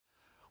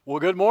Well,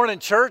 good morning,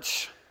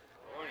 church.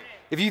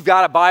 If you've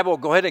got a Bible,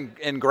 go ahead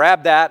and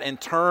grab that and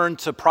turn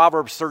to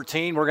Proverbs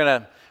 13. We're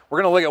gonna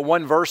look at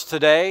one verse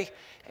today,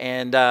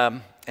 and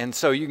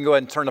so you can go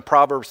ahead and turn to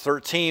Proverbs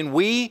 13.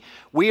 We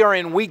are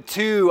in week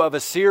 2 of a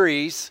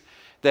series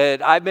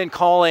that I've been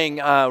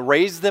calling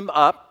 "Raise Them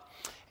Up,"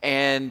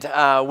 and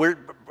we're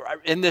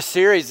in this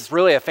series. It's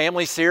really a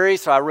family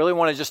series, so I really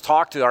want to just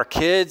talk to our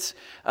kids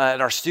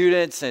and our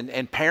students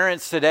and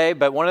parents today.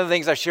 But one of the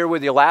things I shared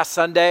with you last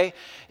Sunday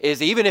is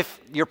even if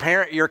your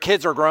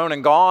kids are grown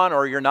and gone,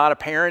 or you're not a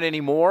parent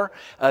anymore,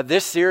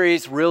 this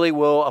series really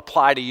will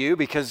apply to you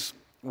because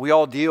we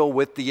all deal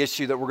with the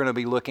issue that we're going to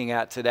be looking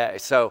at today.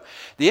 So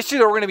the issue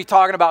that we're going to be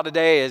talking about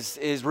today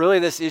is really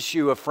this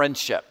issue of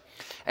friendship.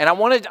 And I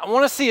want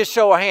to see a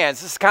show of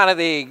hands. This is kind of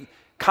the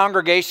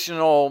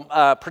congregational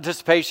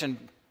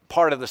participation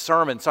part of the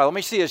sermon. So let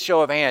me see a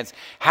show of hands.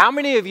 How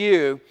many of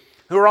you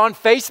who are on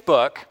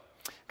Facebook,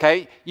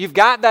 okay, you've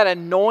got that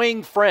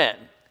annoying friend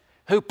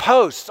who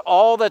posts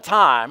all the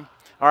time,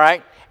 all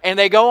right, and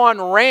they go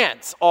on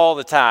rants all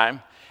the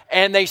time,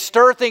 and they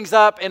stir things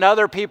up in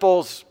other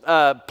people's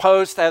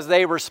posts as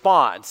they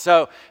respond?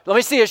 So let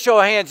me see a show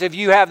of hands if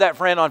you have that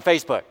friend on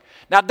Facebook.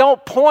 Now,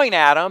 don't point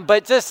at them,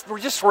 but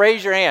just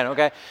raise your hand,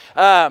 okay?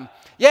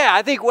 Yeah,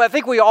 I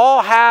think we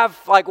all have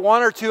like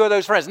one or two of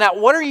those friends. Now,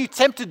 what are you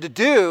tempted to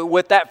do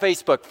with that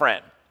Facebook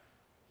friend?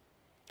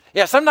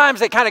 Yeah,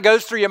 sometimes it kind of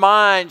goes through your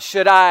mind,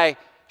 should I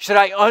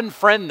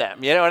unfriend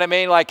them? You know what I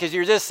mean? Like, because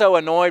you're just so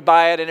annoyed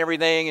by it and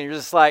everything, and you're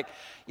just like,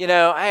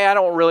 hey, I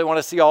don't really want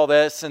to see all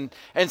this. And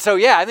so,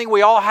 yeah, I think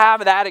we all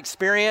have that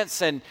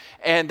experience, and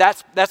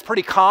that's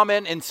pretty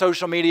common in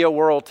social media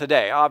world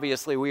today.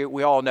 Obviously,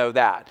 we all know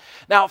that.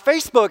 Now,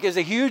 Facebook is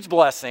a huge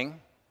blessing,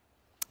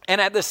 and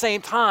at the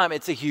same time,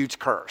 it's a huge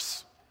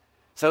curse.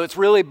 So it's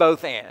really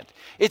both and.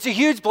 It's a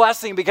huge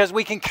blessing because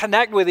we can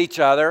connect with each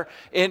other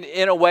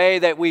in a way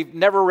that we've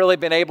never really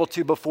been able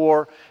to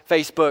before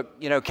Facebook,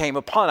 came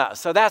upon us.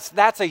 So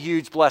that's a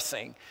huge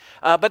blessing.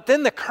 But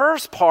then the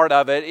curse part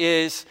of it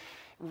is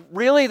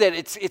really that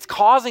it's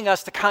causing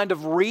us to kind of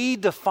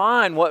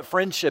redefine what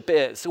friendship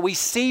is. So we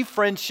see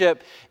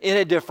friendship in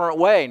a different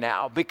way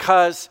now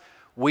because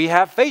we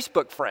have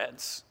Facebook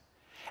friends.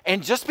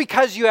 And just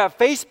because you have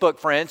Facebook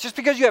friends, just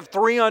because you have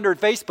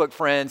 300 Facebook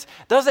friends,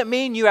 doesn't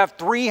mean you have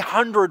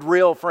 300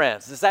 real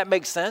friends. Does that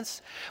make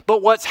sense?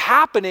 But what's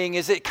happening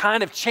is it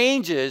kind of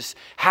changes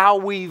how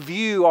we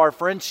view our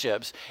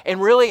friendships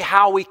and really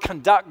how we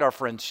conduct our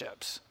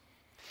friendships.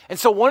 And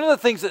so one of the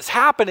things that's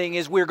happening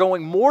is we're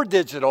going more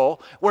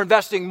digital, we're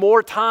investing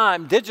more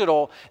time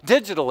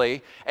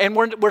digitally, and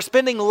we're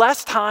spending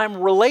less time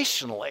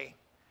relationally.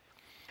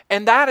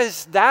 And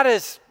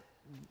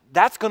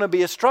that's going to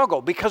be a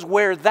struggle because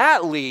where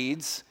that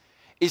leads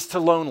is to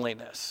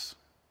loneliness.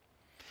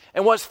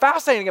 And what's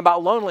fascinating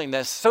about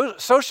loneliness,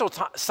 social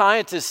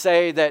scientists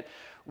say that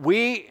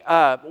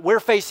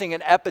we're facing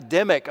an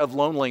epidemic of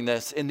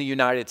loneliness in the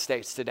United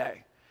States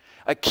today.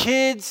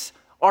 Kids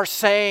are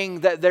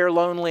saying that they're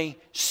lonely.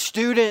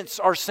 Students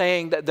are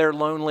saying that they're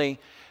lonely.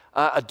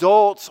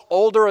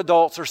 Older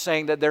adults are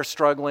saying that they're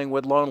struggling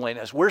with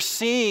loneliness. We're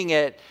seeing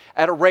it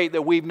at a rate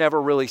that we've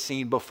never really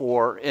seen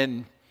before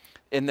in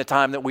the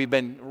time that we've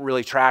been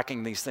really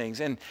tracking these things.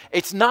 And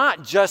it's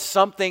not just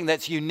something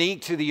that's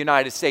unique to the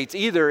United States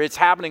either. It's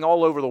happening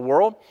all over the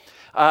world,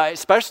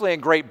 especially in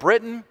Great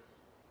Britain.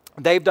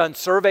 They've done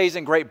surveys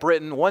in Great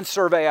Britain. One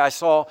survey I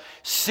saw,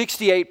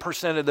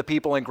 68% of the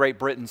people in Great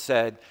Britain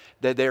said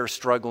that they're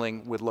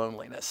struggling with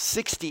loneliness.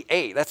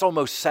 68, that's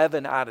almost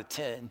 7 out of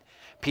 10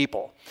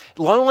 people.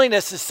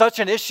 Loneliness is such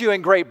an issue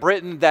in Great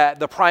Britain that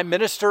the Prime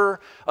Minister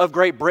of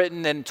Great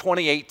Britain in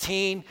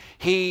 2018,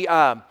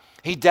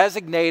 he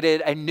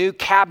designated a new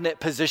cabinet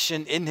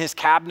position in his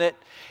cabinet,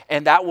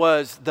 and that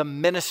was the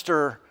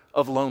Minister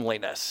of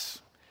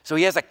Loneliness. So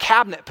he has a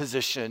cabinet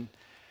position,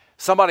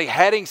 somebody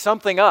heading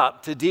something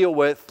up to deal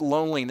with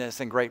loneliness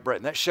in Great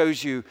Britain. That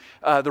shows you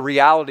the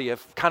reality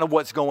of kind of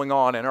what's going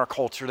on in our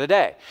culture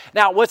today.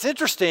 Now, what's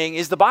interesting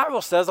is the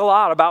Bible says a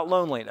lot about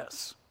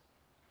loneliness.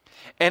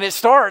 And it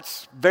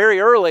starts very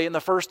early in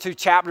the first 2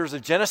 chapters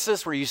of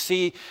Genesis where you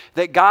see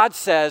that God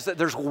says that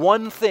there's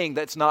one thing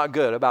that's not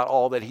good about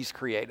all that he's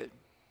created.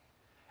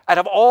 Out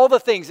of all the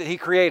things that he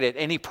created,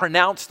 and he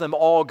pronounced them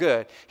all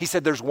good, he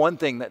said there's one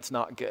thing that's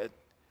not good.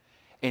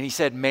 And he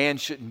said man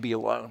shouldn't be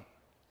alone.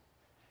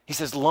 He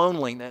says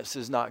loneliness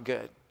is not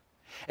good.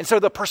 And so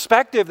the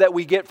perspective that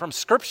we get from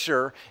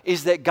Scripture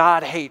is that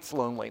God hates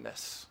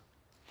loneliness.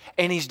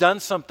 And he's done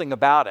something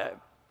about it.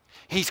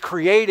 He's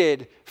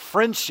created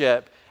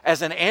friendship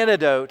as an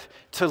antidote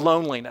to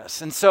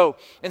loneliness. And so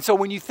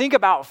when you think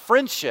about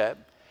friendship,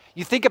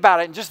 you think about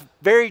it in just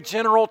very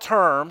general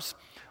terms.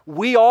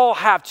 We all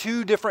have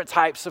 2 different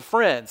types of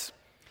friends.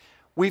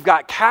 We've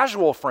got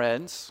casual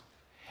friends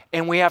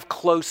and we have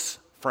close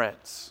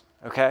friends,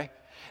 okay?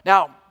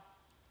 Now,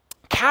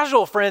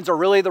 casual friends are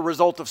really the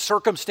result of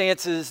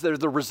circumstances. They're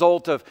the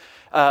result of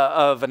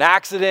an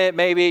accident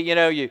maybe.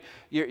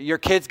 Your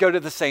kids go to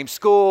the same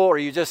school, or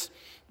you just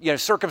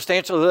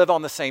circumstantially live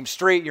on the same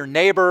street, your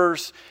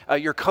neighbors,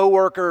 your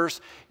coworkers.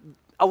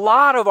 a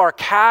lot of our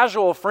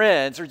casual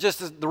friends are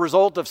just the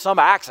result of some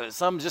accident,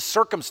 some just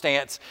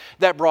circumstance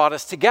that brought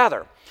us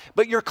together.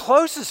 But your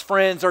closest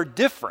friends are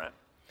different.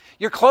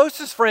 Your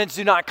closest friends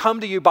do not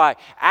come to you by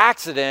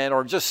accident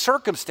or just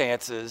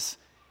circumstances.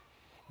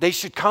 They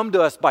should come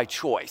to us by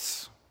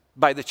choice,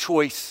 by the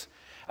choice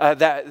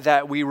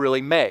that we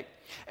really make.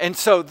 And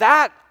so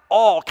that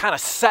all kind of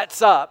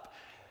sets up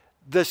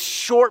the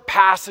short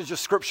passage of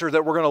Scripture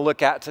that we're going to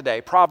look at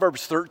today,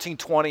 Proverbs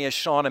 13:20, as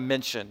Shauna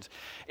mentioned.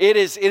 It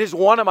is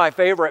one of my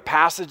favorite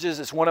passages.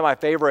 It's one of my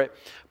favorite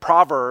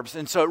Proverbs.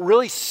 And so it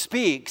really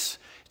speaks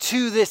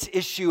to this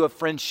issue of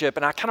friendship,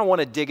 and I kind of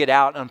want to dig it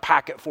out and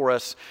unpack it for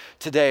us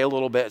today a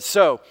little bit.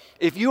 So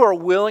if you are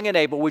willing and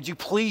able, would you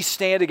please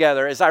stand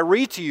together as I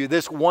read to you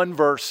this one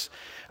verse,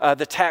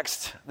 the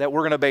text that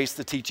we're going to base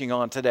the teaching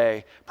on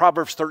today,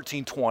 Proverbs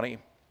 13:20.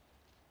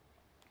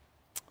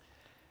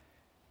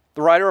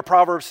 The writer of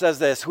Proverbs says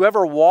this: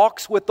 "Whoever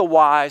walks with the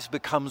wise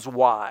becomes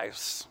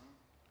wise,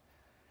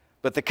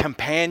 but the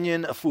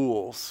companion of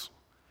fools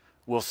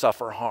will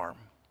suffer harm.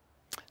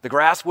 The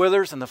grass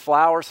withers and the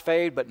flowers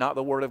fade, but not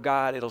the word of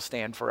God. It'll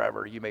stand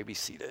forever." You may be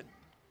seated.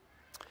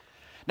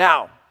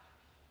 Now,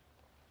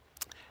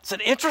 it's an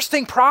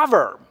interesting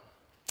proverb.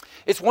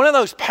 It's one of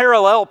those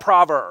parallel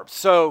proverbs.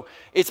 So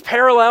it's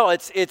parallel.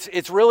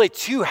 It's really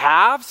two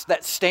halves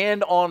that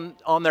stand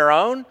on their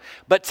own,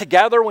 but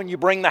together, when you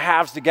bring the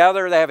halves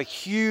together, they have a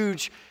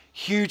huge,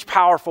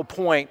 powerful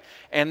point,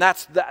 and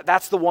that's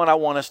the one I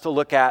want us to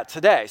look at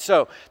today.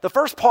 So the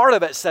first part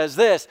of it says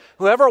this: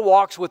 whoever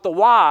walks with the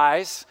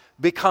wise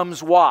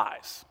becomes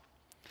wise.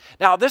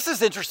 Now, this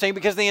is interesting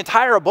because the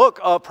entire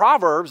book of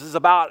Proverbs is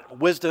about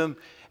wisdom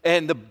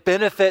and the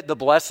benefit, the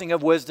blessing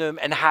of wisdom,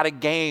 and how to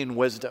gain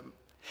wisdom.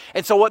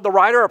 And so what the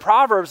writer of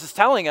Proverbs is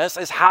telling us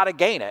is how to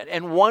gain it.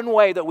 And one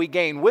way that we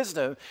gain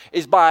wisdom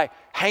is by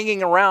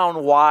hanging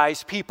around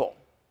wise people.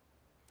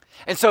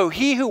 And so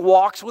he who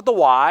walks with the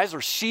wise,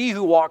 or she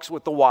who walks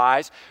with the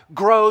wise,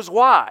 grows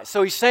wise.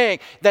 So he's saying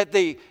that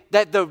the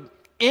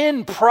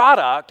end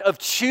product of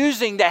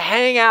choosing to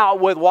hang out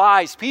with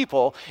wise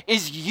people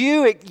is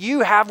you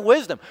have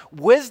wisdom.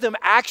 Wisdom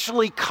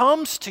actually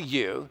comes to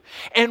you,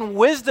 and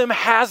wisdom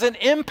has an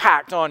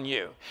impact on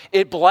you.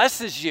 It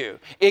blesses you,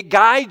 it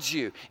guides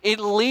you,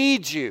 it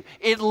leads you,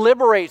 it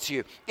liberates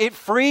you, it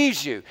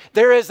frees you.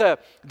 There is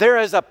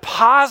a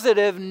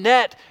positive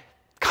net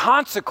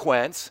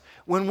consequence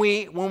when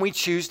we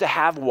choose to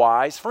have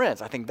wise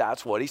friends. I think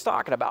that's what he's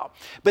talking about.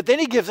 But then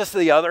he gives us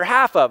the other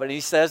half of it.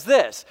 He says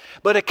this: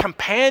 but a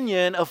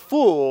companion of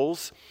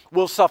fools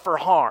will suffer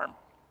harm.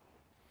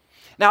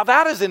 Now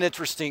that is an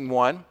interesting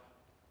one.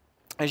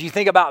 As you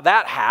think about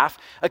that half,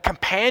 a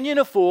companion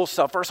of fools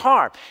suffers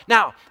harm.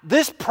 Now,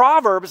 this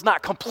proverb is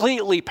not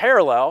completely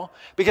parallel,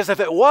 because if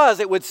it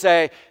was, it would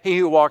say, he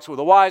who walks with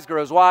the wise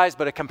grows wise,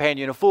 but a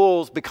companion of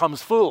fools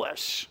becomes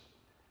foolish.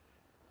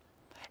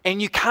 And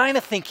you kind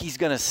of think he's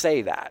going to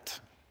say that.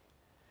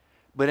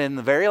 But in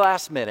the very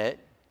last minute,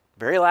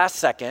 very last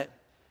second,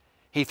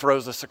 he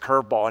throws us a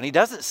curveball. And he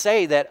doesn't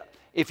say that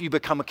if you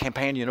become a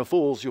companion of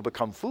fools, you'll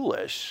become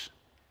foolish.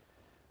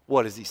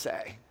 What does he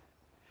say?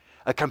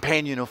 A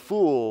companion of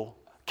fools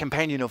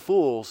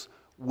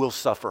will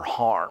suffer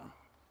harm.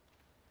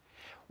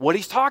 What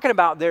he's talking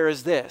about there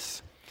is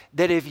this: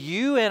 that if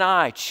you and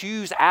I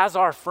choose as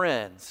our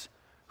friends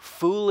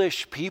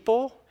foolish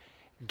people,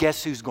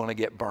 guess who's going to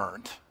get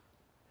burned?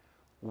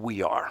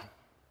 We are.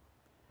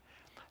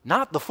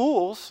 Not the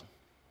fools,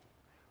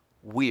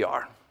 we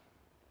are.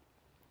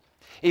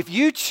 If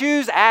you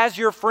choose as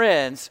your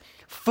friends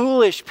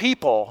foolish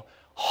people,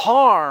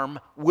 harm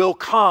will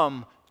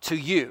come to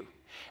you.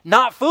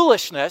 Not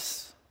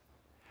foolishness,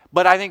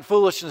 but I think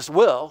foolishness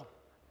will.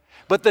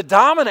 But the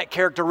dominant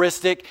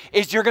characteristic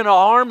is you're going to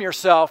harm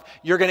yourself.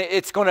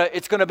 It's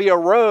going to be a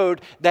road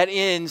that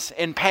ends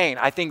in pain.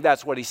 I think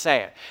that's what he's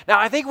saying. Now,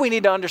 I think we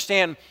need to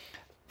understand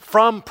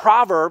from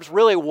Proverbs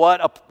really what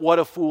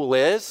a fool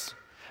is,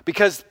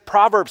 because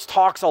Proverbs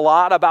talks a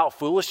lot about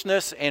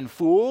foolishness and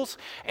fools.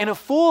 And a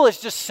fool is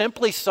just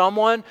simply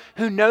someone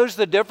who knows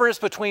the difference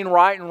between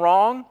right and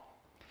wrong,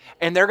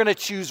 and they're going to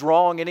choose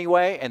wrong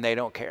anyway, and they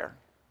don't care.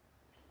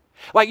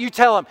 Like you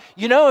tell them,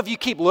 if you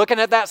keep looking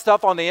at that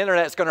stuff on the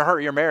internet, it's going to hurt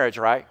your marriage,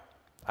 right?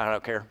 I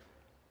don't care.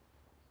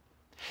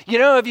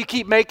 If you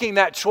keep making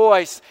that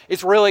choice,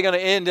 it's really going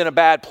to end in a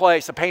bad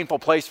place, a painful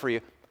place for you.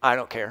 I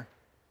don't care.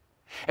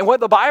 And what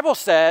the Bible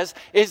says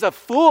is a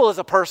fool is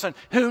a person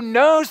who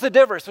knows the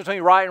difference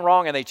between right and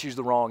wrong, and they choose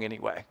the wrong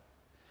anyway.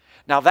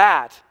 Now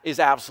that is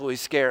absolutely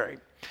scary.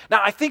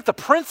 Now I think the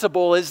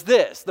principle is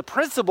this. The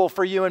principle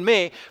for you and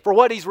me, for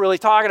what he's really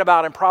talking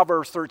about in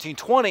Proverbs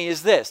 13:20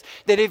 is this: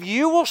 that if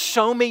you will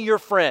show me your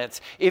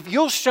friends, if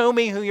you'll show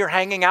me who you're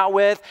hanging out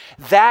with,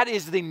 that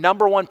is the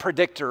number one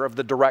predictor of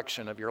the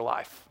direction of your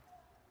life.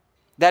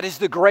 That is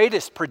the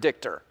greatest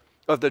predictor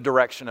of the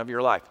direction of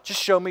your life.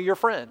 Just show me your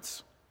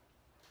friends.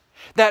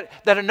 That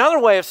another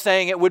way of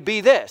saying it would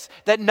be this: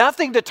 that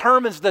nothing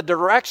determines the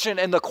direction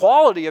and the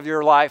quality of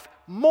your life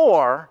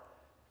more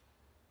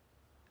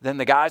than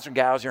the guys and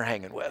gals you're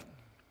hanging with.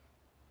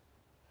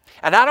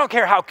 And I don't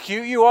care how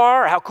cute you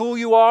are, or how cool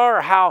you are,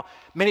 or how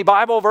many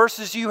Bible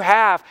verses you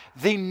have,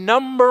 the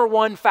number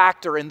one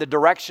factor in the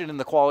direction and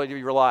the quality of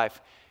your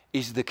life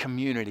is the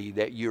community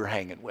that you're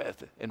hanging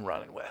with and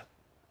running with.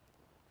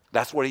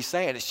 That's what he's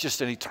saying. It's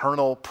just an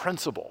eternal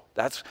principle.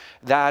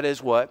 That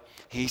is what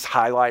he's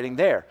highlighting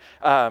there.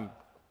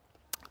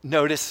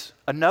 Notice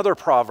another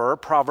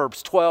proverb,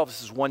 Proverbs 12.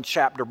 This is one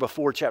chapter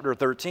before chapter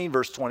 13,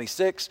 verse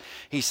 26.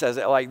 He says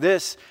it like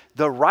this: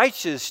 the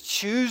righteous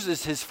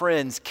chooses his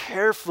friends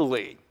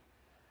carefully,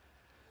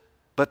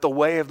 but the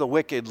way of the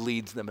wicked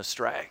leads them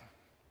astray.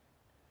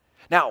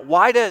 Now,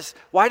 why does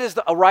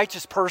a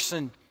righteous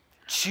person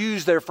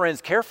choose their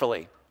friends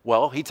carefully?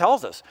 Well, he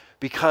tells us,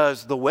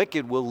 because the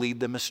wicked will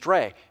lead them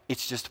astray.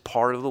 It's just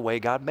part of the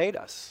way God made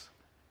us.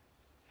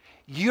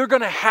 You're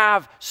going to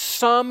have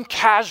some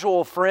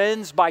casual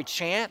friends by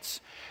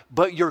chance,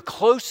 but your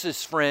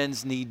closest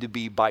friends need to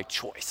be by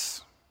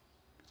choice.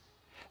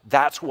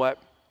 That's what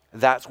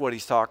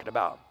he's talking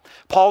about.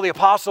 Paul the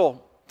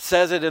Apostle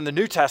says it in the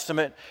New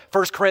Testament,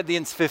 1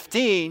 Corinthians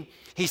 15.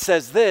 He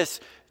says this: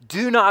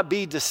 do not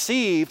be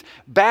deceived.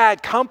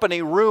 Bad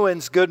company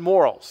ruins good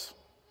morals.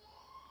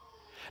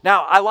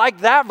 Now, I like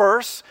that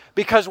verse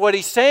because what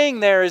he's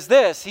saying there is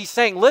this. He's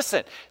saying,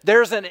 listen,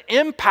 there's an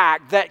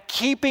impact that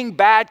keeping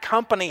bad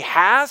company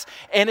has,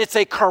 and it's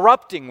a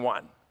corrupting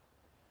one.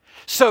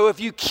 So if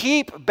you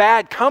keep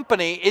bad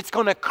company, it's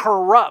going to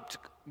corrupt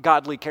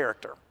godly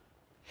character.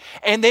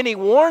 And then he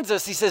warns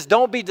us, he says,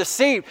 don't be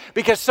deceived,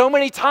 because so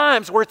many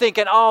times we're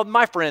thinking, oh,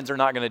 my friends are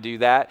not going to do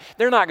that.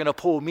 They're not going to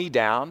pull me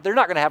down. They're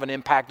not going to have an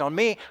impact on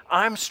me.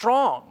 I'm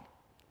strong.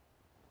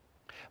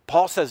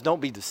 Paul says, don't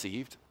be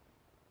deceived.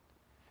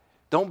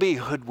 Don't be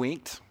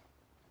hoodwinked.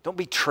 Don't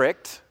be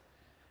tricked.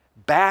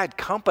 Bad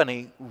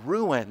company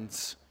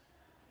ruins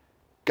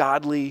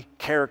godly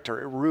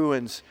character. It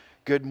ruins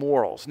good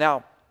morals.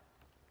 Now,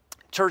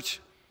 church,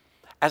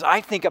 as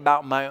I think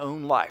about my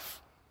own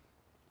life,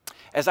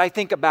 as I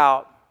think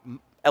about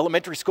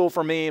elementary school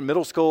for me, and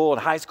middle school,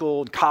 and high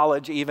school, and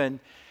college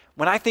even,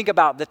 when I think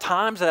about the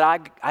times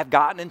that I've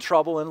gotten in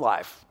trouble in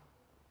life,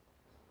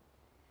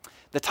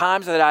 the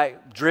times that I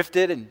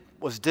drifted and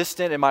was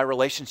distant in my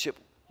relationship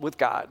with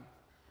God,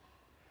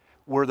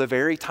 were the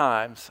very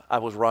times I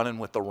was running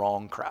with the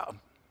wrong crowd.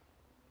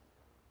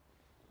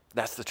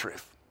 That's the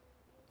truth.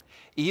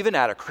 Even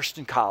at a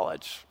Christian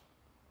college,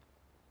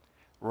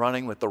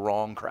 running with the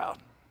wrong crowd.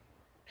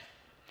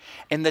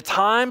 And the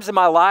times in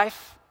my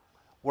life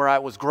where I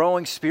was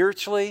growing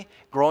spiritually,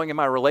 growing in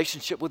my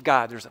relationship with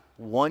God, there's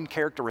one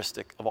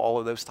characteristic of all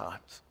of those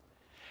times.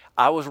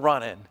 I was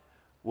running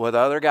with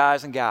other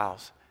guys and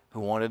gals who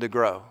wanted to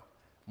grow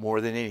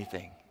more than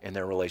anything in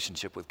their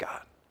relationship with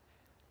God.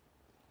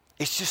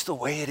 It's just the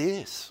way it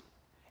is.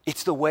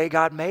 It's the way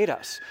God made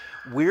us.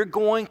 We're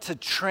going to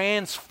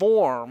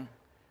transform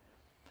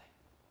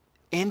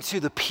into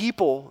the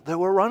people that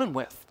we're running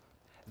with.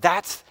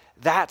 That's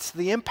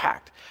the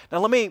impact. Now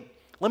let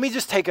me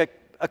just take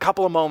a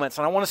couple of moments,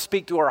 and I want to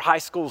speak to our high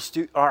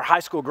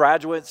school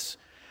graduates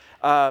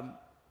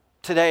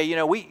today. You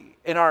know, we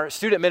in our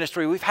student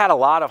ministry, we've had a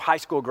lot of high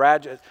school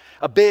graduates,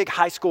 a big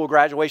high school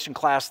graduation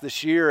class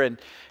this year,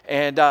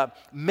 and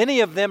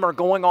many of them are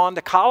going on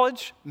to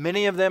college.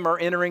 Many of them are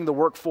entering the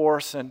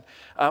workforce, and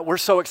we're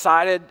so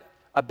excited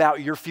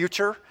about your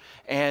future.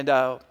 And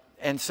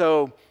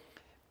so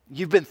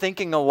you've been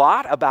thinking a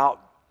lot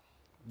about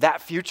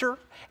that future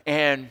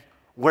and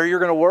where you're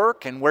going to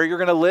work and where you're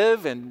going to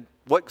live and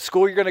what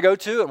school you're going to go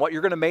to and what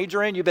you're going to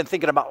major in. You've been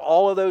thinking about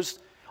all of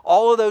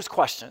those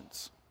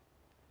questions.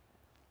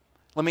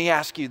 Let me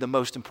ask you the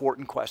most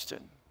important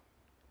question.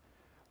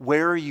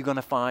 Where are you going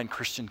to find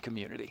Christian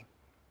community?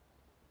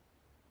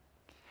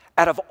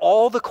 Out of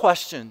all the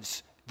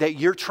questions that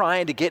you're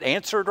trying to get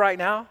answered right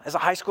now as a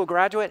high school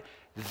graduate,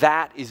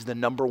 that is the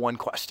number one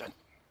question.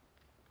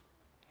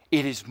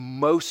 It is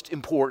most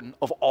important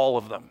of all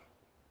of them.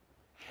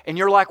 And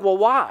you're like, well,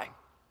 why?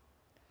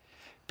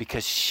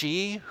 Because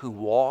she who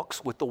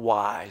walks with the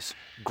wise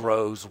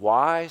grows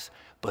wise,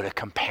 but a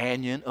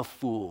companion of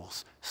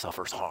fools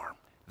suffers harm.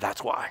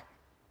 That's why.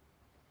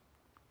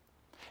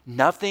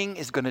 Nothing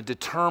is going to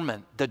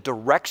determine the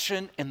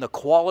direction and the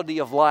quality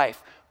of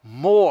life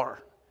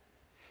more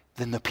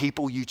than the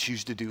people you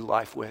choose to do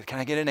life with. Can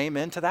I get an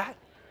amen to that?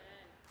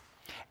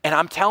 And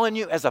I'm telling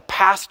you, as a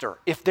pastor,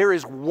 if there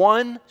is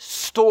one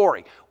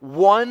story,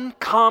 one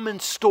common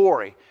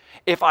story,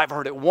 if I've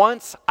heard it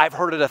once, I've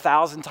heard it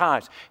 1,000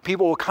 times.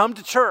 People will come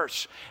to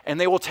church and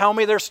they will tell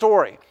me their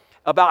story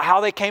about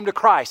how they came to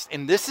Christ.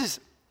 And this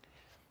is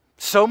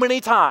so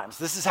many times,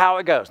 this is how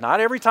it goes. Not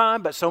every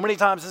time, but so many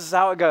times this is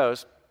how it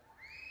goes.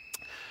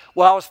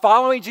 Well, I was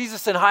following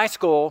Jesus in high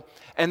school,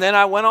 and then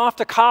I went off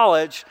to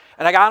college,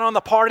 and I got on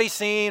the party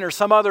scene or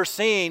some other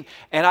scene,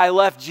 and I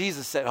left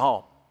Jesus at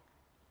home.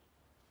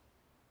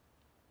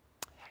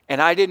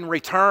 And I didn't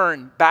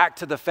return back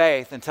to the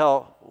faith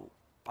until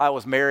I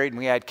was married and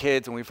we had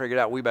kids, and we figured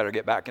out we better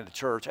get back into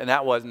church. And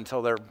that wasn't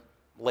until their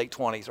late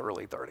 20s,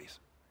 early 30s.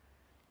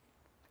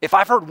 If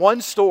I've heard one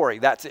story,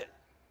 that's it.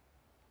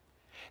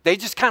 They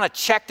just kind of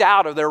checked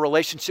out of their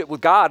relationship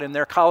with God in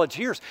their college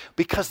years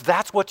because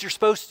that's what you're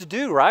supposed to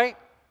do, right?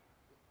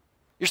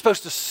 You're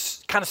supposed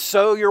to kind of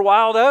sow your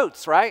wild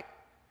oats, right?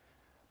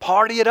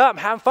 Party it up and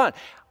have fun.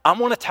 I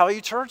want to tell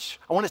you, church,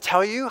 I want to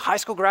tell you, high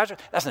school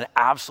graduate, that's an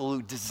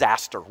absolute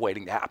disaster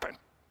waiting to happen.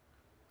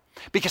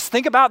 Because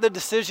think about the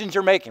decisions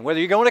you're making, whether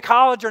you're going to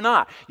college or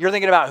not. You're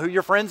thinking about who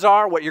your friends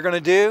are, what you're going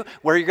to do,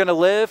 where you're going to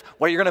live,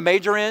 what you're going to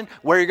major in,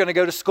 where you're going to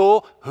go to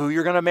school, who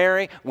you're going to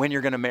marry, when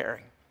you're going to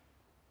marry.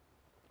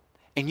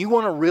 And you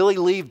want to really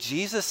leave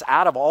Jesus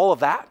out of all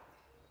of that?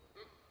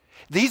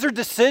 These are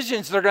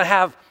decisions that are going to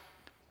have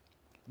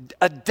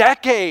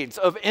decades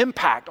of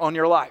impact on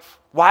your life.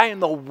 Why in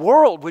the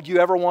world would you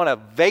ever want to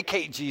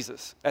vacate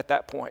Jesus at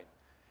that point?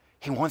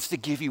 He wants to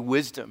give you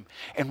wisdom.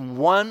 And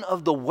one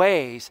of the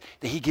ways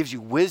that he gives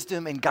you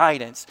wisdom and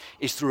guidance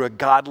is through a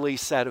godly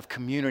set of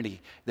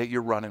community that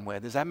you're running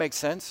with. Does that make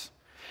sense?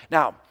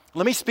 Now,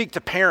 let me speak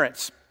to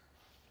parents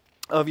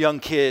of young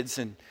kids.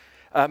 And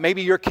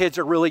maybe your kids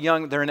are really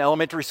young. They're in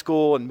elementary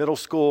school and middle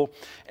school.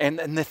 And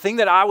the thing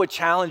that I would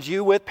challenge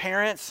you with,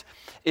 parents,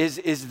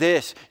 is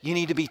this. You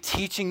need to be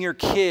teaching your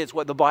kids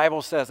what the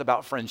Bible says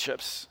about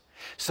friendships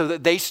so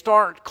that they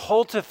start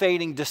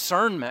cultivating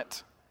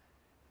discernment,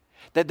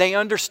 that they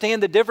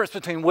understand the difference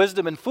between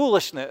wisdom and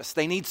foolishness.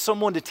 They need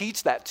someone to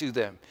teach that to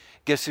them.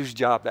 Guess whose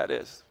job that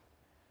is?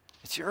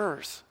 It's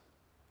yours.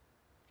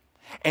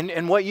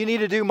 And what you need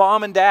to do,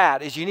 mom and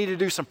dad, is you need to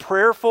do some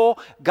prayerful,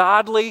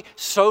 godly,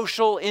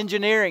 social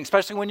engineering,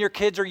 especially when your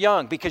kids are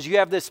young, because you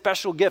have this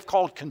special gift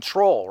called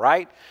control,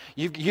 right?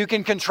 You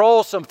can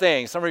control some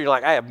things. Some of you are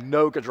like, I have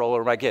no control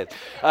over my kids.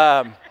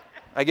 I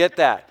get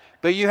that.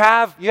 But you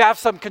have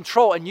some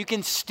control, and you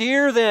can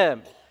steer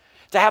them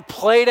to have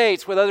play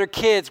dates with other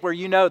kids where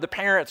you know the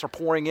parents are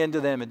pouring into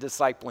them and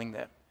discipling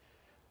them.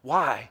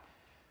 Why?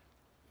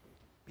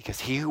 Because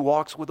he who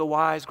walks with the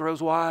wise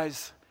grows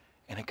wise,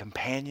 and a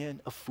companion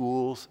of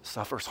fools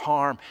suffers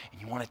harm. And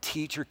you want to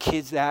teach your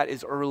kids that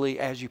as early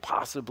as you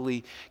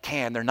possibly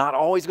can. They're not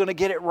always going to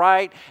get it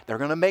right. They're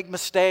going to make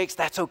mistakes.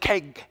 That's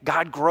okay.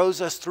 God grows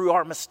us through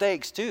our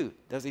mistakes too,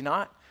 does he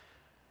not?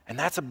 And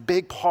that's a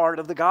big part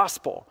of the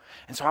gospel.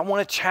 And so I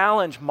want to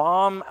challenge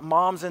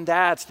moms and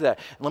dads to that.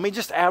 Let me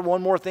just add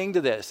one more thing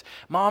to this.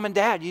 Mom and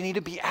dad, you need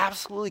to be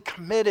absolutely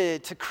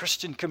committed to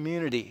Christian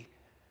community.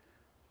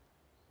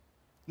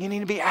 You need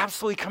to be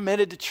absolutely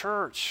committed to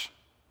church.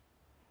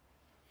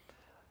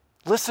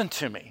 Listen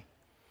to me.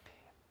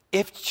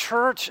 If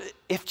church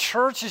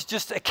is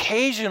just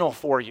occasional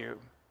for you,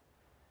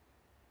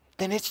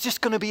 then it's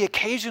just going to be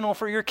occasional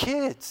for your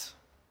kids.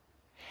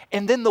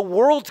 And then the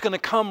world's going to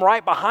come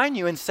right behind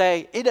you and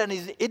say,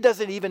 it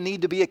doesn't even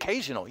need to be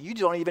occasional. You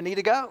don't even need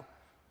to go.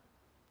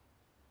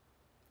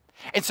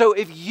 And so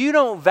if you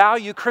don't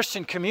value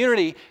Christian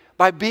community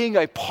by being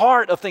a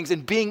part of things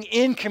and being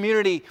in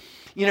community,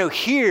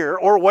 here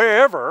or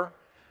wherever,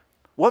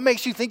 what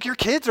makes you think your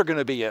kids are going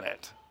to be in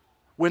it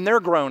when they're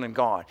grown and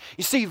gone?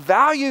 You see,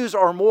 values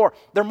are more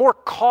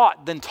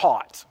caught than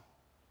taught.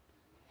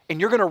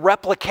 And you're going to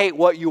replicate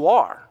what you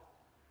are,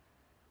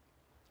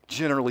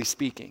 generally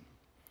speaking.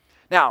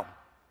 Now,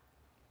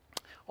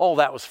 all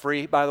that was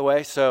free, by the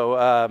way.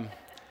 So,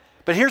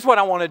 but here's what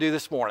I want to do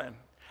this morning.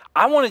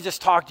 I want to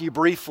just talk to you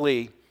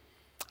briefly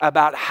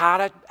about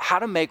how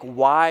to make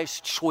wise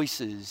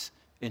choices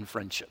in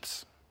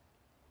friendships.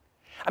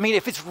 I mean,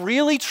 if it's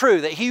really true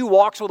that he who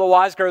walks with a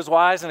wise grows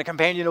wise and a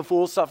companion of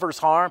fools suffers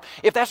harm,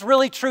 if that's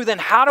really true, then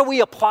how do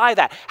we apply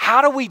that?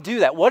 How do we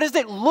do that? What does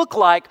it look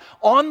like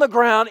on the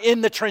ground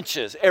in the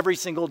trenches every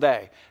single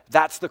day?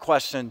 That's the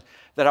question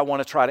that I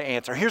want to try to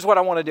answer. Here's what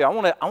I want to do. I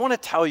want to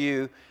tell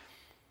you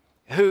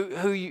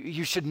who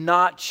you should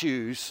not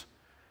choose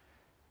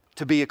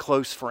to be a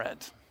close friend.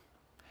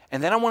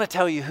 And then I want to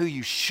tell you who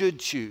you should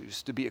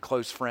choose to be a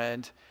close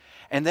friend.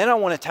 And then I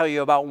want to tell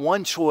you about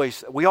one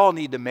choice that we all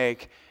need to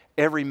make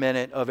every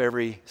minute of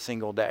every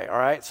single day. All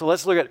right? So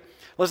let's look at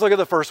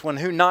the first one,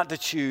 who not to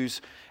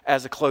choose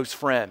as a close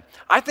friend.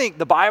 I think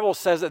the Bible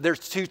says that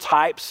there's two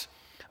types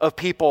of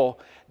people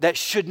that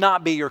should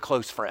not be your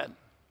close friend.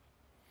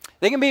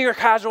 They can be your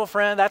casual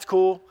friend, that's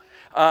cool,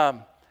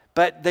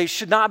 but they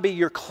should not be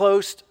your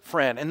close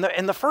friend.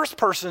 And the first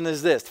person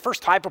is this, the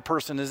first type of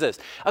person is this.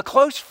 A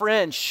close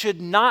friend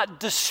should not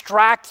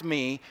distract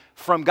me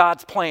from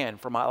God's plan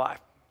for my life.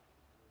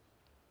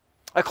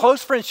 A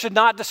close friend should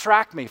not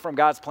distract me from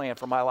God's plan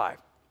for my life.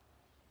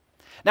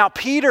 Now,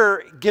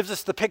 Peter gives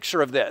us the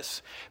picture of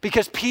this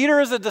because Peter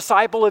is a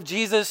disciple of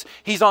Jesus.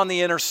 He's on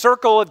the inner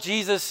circle of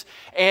Jesus.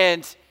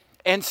 And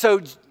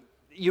so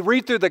you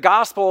read through the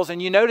Gospels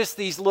and you notice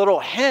these little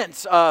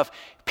hints of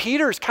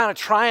Peter's kind of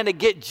trying to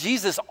get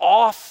Jesus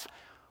off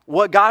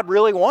what God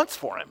really wants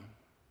for him.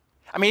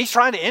 I mean, he's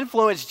trying to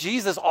influence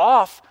Jesus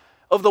off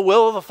of the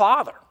will of the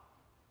Father.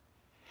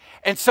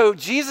 And so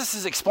Jesus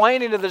is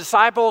explaining to the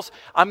disciples,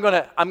 I'm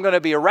going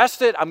to be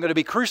arrested, I'm going to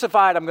be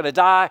crucified, I'm going to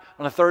die.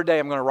 On the third day,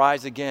 I'm going to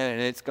rise again,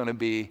 and it's going to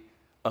be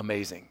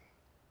amazing.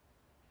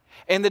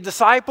 And the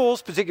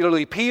disciples,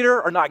 particularly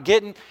Peter, are not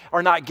getting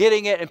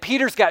it. And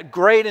Peter's got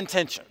great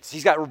intentions.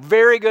 He's got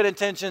very good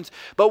intentions.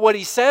 But what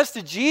he says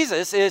to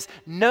Jesus is,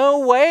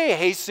 no way,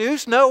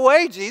 Jesus, no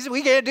way, Jesus,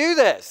 we can't do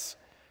this.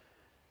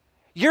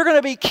 You're going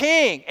to be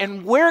king,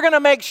 and we're going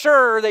to make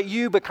sure that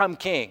you become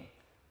king.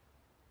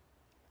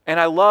 And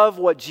I love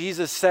what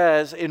Jesus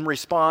says in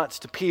response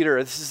to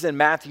Peter. This is in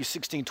Matthew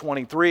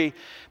 16:23.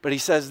 But he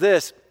says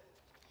this,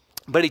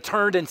 but he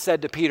turned and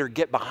said to Peter,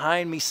 get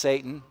behind me,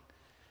 Satan.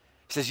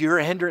 He says, you're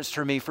a hindrance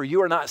to me, for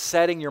you are not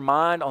setting your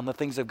mind on the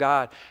things of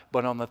God,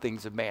 but on the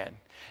things of man.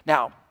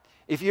 Now,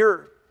 if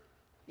you're,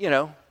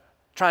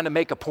 trying to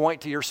make a point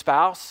to your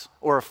spouse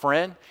or a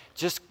friend,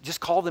 just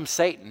call them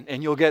Satan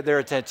and you'll get their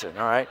attention,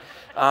 all right?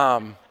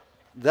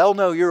 They'll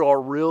know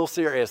you're real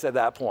serious at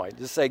that point.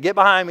 Just say, get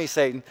behind me,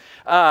 Satan.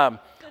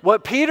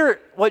 What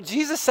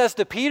Jesus says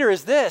to Peter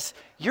is this,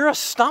 you're a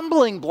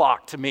stumbling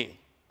block to me.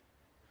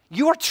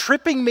 You are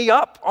tripping me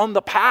up on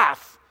the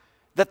path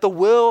that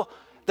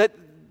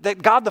that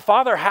God the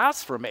Father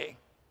has for me.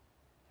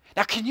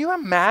 Now, can you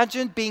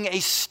imagine being a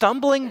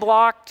stumbling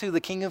block to the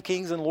King of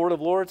Kings and Lord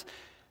of Lords?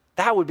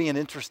 That would be an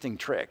interesting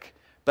trick,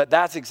 but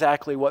that's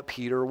exactly what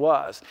Peter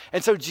was.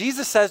 And so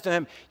Jesus says to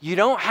him, you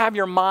don't have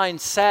your mind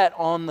set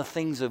on the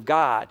things of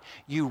God.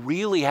 You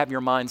really have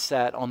your mind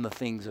set on the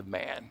things of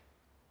man.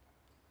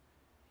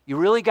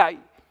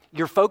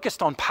 You're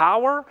focused on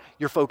power,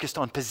 you're focused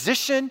on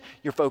position,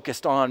 you're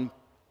focused on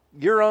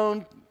your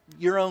own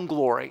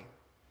glory.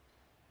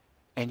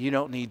 And you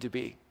don't need to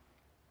be.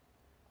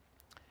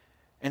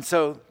 And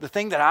so the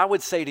thing that I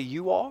would say to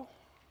you all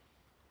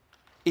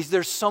is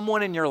there's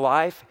someone in your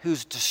life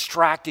who's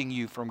distracting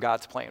you from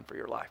God's plan for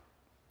your life.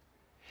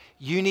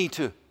 You need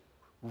to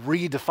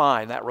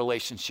redefine that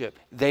relationship.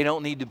 They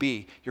don't need to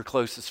be your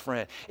closest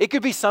friend. It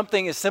could be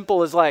something as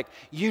simple as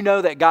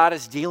that God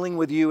is dealing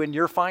with you in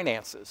your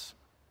finances.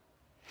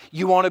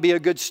 You want to be a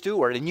good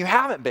steward and you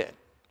haven't been,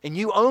 and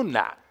you own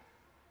that.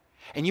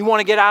 And you want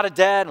to get out of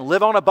debt and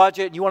live on a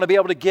budget, and you want to be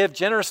able to give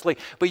generously.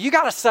 But you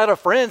got a set of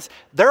friends,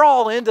 they're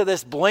all into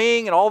this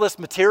bling and all this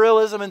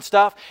materialism and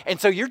stuff.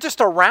 And so you're just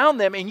around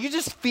them and you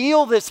just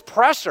feel this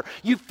pressure.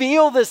 You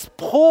feel this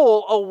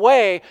pull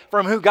away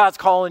from who God's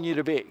calling you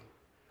to be.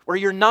 Where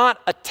you're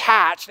not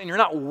attached and you're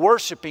not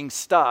worshiping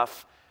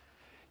stuff.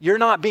 You're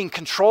not being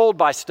controlled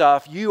by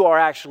stuff. You are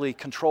actually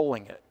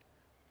controlling it.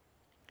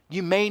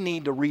 You may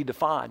need to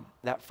redefine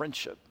that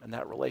friendship and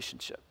that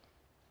relationship.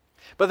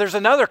 But there's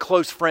another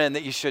close friend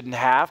that you shouldn't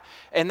have,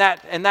 and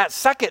that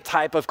second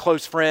type of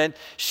close friend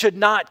should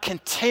not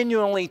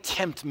continually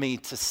tempt me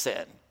to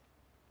sin.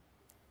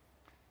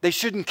 They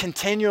shouldn't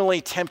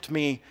continually tempt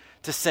me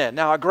to sin.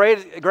 Now, a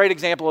great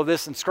example of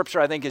this in Scripture,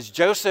 I think, is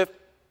Joseph.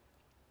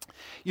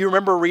 You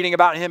remember reading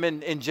about him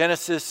in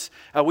Genesis.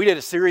 We did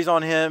a series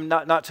on him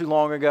not too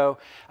long ago.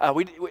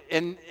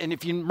 And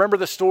if you remember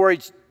the story,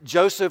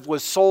 Joseph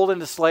was sold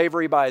into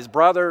slavery by his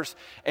brothers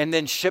and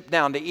then shipped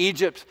down to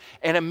Egypt.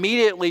 And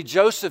immediately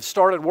Joseph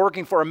started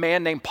working for a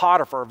man named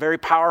Potiphar, a very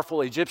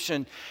powerful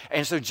Egyptian.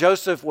 And so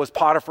Joseph was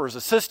Potiphar's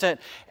assistant.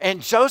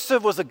 And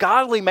Joseph was a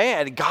godly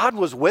man. God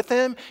was with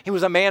him. He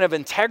was a man of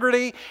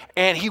integrity.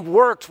 And he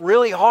worked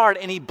really hard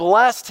and he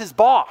blessed his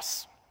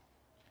boss,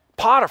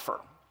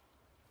 Potiphar.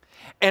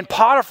 And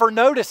Potiphar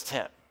noticed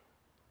him.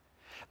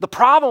 The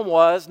problem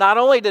was, not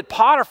only did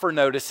Potiphar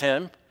notice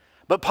him,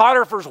 but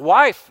Potiphar's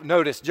wife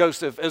noticed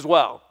Joseph as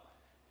well.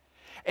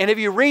 And if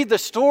you read the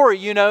story,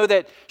 you know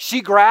that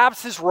she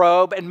grabs his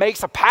robe and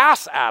makes a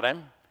pass at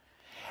him,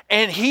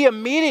 and he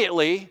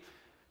immediately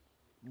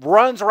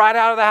runs right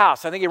out of the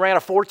house. I think he ran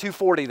a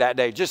 4.240 that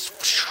day,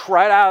 just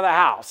right out of the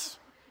house.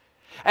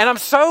 And I'm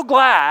so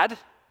glad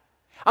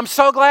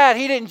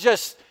he didn't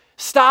just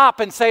stop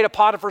and say to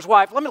Potiphar's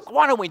wife,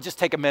 why don't we just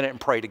take a minute and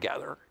pray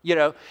together?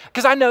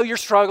 Because I know you're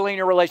struggling in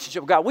your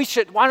relationship with God.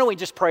 Why don't we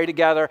just pray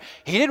together?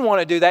 He didn't want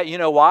to do that. You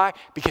know why?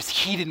 Because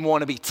he didn't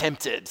want to be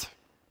tempted.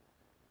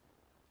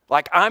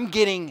 I'm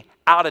getting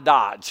out of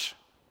Dodge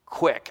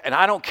quick, and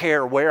I don't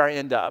care where I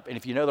end up. And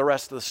if you know the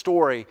rest of the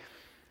story,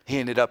 he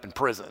ended up in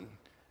prison.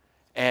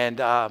 And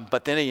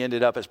but then he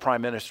ended up as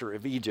prime minister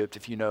of Egypt,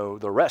 if you know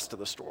the rest of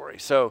the story.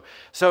 So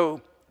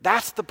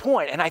that's the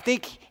point. And I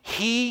think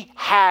he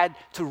had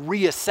to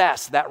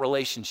reassess that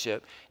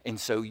relationship. And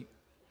so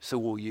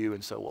will you,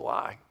 and so will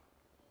I.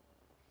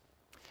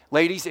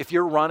 Ladies, if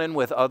you're running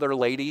with other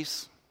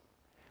ladies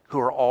who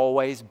are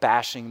always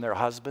bashing their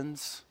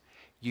husbands,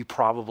 you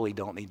probably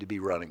don't need to be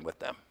running with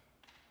them.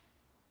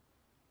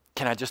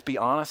 Can I just be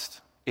honest?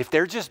 If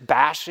they're just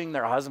bashing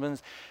their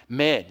husbands,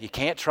 men, you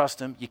can't trust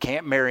them, you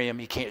can't marry them,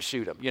 you can't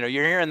shoot them. You're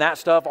hearing that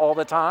stuff all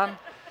the time.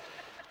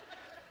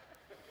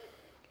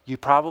 You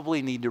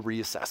probably need to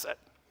reassess it,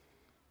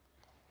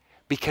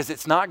 because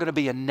it's not going to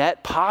be a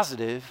net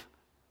positive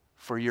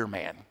for your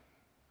man.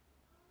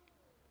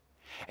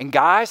 And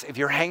guys, if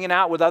you're hanging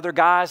out with other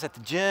guys at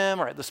the gym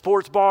or at the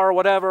sports bar or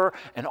whatever,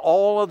 and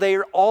all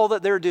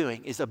that they're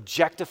doing is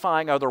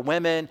objectifying other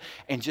women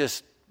and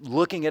just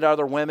looking at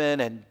other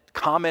women and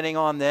commenting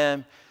on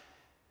them,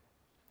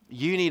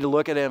 you need to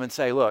look at him and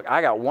say, look,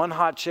 I got one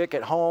hot chick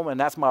at home, and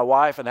that's my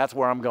wife, and that's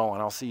where I'm going.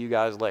 I'll see you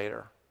guys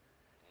later.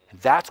 And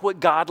that's what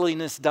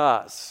godliness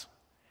does.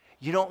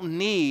 You don't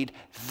need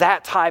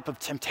that type of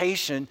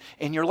temptation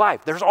in your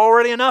life. There's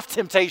already enough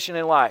temptation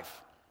in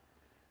life.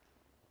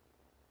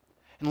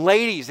 And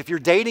ladies, if you're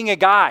dating a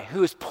guy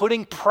who is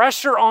putting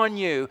pressure on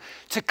you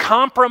to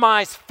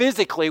compromise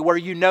physically where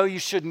you know you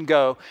shouldn't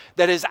go,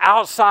 that is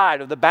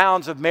outside of the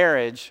bounds of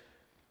marriage,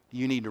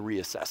 you need to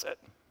reassess it.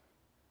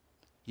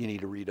 You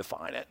need to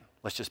redefine it.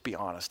 Let's just be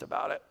honest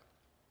about it.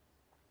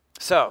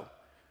 So,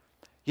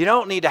 you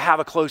don't need to have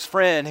a close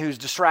friend who's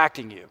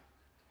distracting you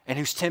and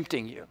who's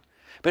tempting you.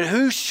 But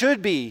who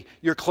should be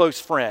your close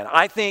friend?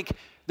 I think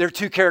there are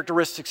two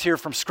characteristics here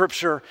from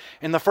Scripture,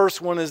 and the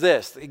first one is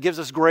this. It gives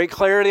us great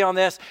clarity on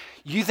this.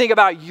 You think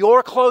about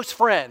your close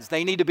friends.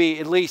 They need to be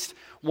at least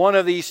one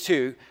of these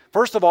two.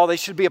 First of all, they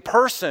should be a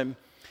person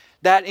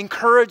that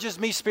encourages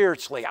me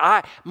spiritually.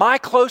 My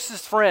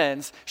closest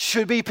friends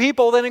should be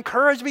people that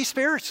encourage me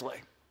spiritually,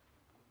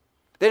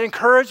 that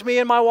encourage me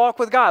in my walk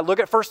with God. Look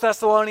at 1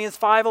 Thessalonians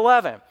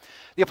 5:11.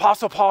 The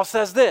Apostle Paul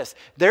says this,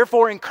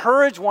 therefore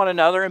encourage one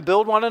another and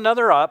build one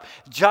another up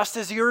just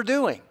as you're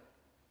doing.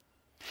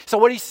 So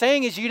what he's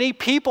saying is you need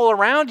people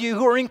around you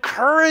who are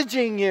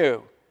encouraging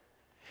you,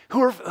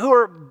 who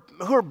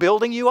are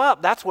building you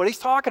up. That's what he's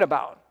talking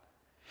about.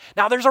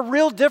 Now there's a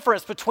real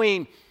difference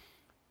between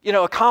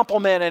a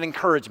compliment and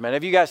encouragement.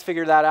 Have you guys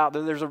figured that out?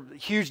 There's a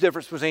huge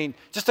difference between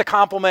just a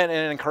compliment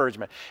and an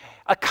encouragement.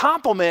 A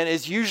compliment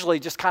is usually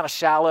just kind of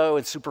shallow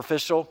and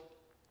superficial.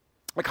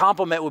 A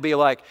compliment would be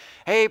like,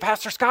 hey,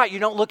 Pastor Scott, you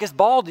don't look as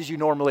bald as you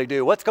normally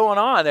do. What's going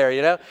on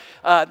there,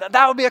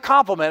 That would be a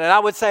compliment. And I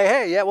would say,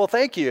 hey, yeah, well,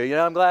 thank you.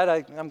 I'm glad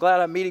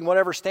I'm meeting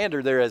whatever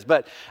standard there is.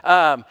 But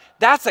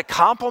that's a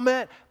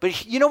compliment.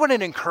 But you know what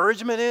an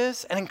encouragement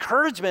is? An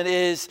encouragement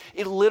is,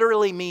 it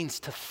literally means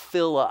to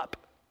fill up.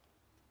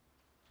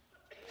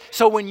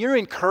 So when you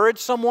encourage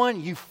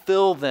someone, you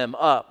fill them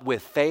up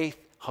with faith,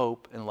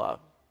 hope, and love.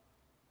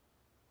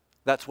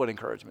 That's what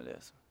encouragement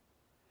is.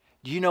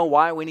 Do you know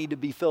why we need to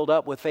be filled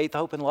up with faith,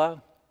 hope, and love?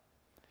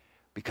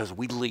 Because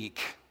we leak.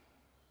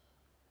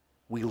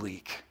 We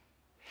leak.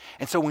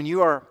 And so when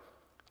you are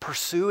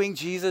pursuing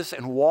Jesus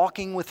and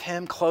walking with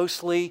him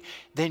closely,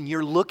 then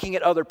you're looking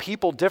at other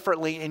people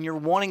differently and you're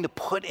wanting to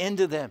put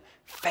into them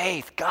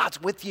faith, God's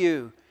with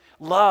you.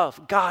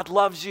 Love, God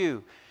loves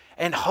you.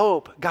 And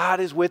hope, God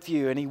is with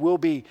you and he will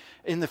be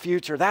in the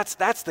future. That's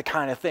the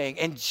kind of thing.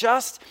 And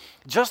just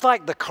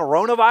like the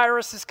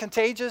coronavirus is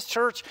contagious,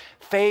 church,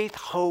 faith,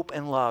 hope,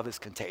 and love is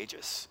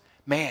contagious.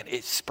 Man,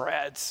 it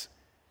spreads.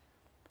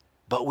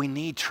 But we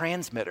need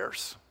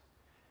transmitters.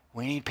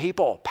 We need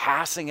people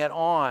passing it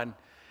on.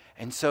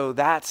 And so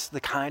that's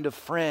the kind of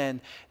friend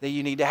that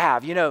you need to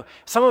have.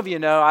 Some of you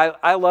know,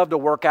 I love to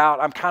work out.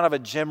 I'm kind of a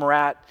gym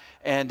rat.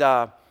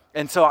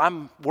 And so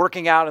I'm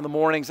working out in the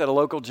mornings at a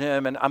local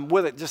gym, and I'm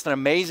with just an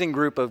amazing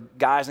group of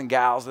guys and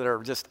gals that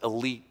are just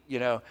elite,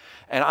 and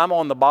I'm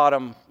on the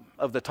bottom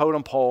of the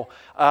totem pole.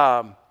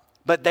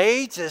 But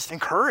they just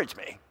encourage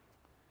me.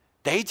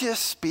 They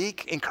just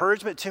speak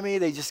encouragement to me.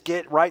 They just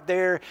get right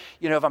there.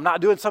 If I'm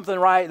not doing something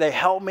right, they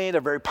help me.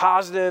 They're very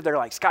positive. They're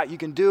like, Scott, you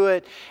can do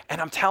it.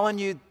 And I'm telling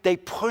you, they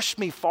push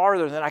me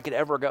farther than I could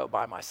ever go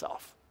by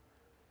myself.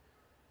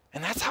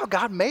 And that's how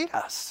God made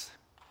us.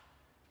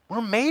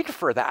 We're made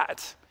for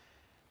that.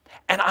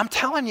 And I'm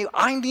telling you,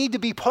 I need to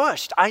be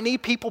pushed. I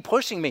need people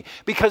pushing me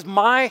because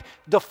my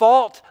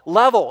default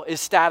level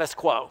is status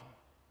quo.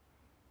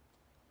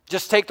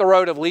 Just take the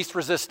road of least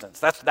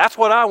resistance. That's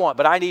what I want,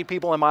 but I need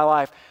people in my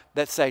life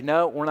that say,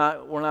 no, we're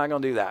not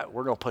going to do that.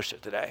 We're going to push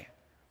it today.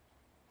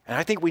 And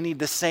I think we need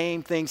the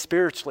same thing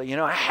spiritually.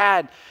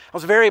 I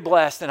was very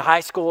blessed in high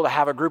school to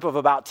have a group of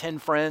about 10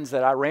 friends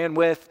that I ran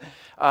with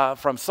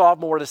from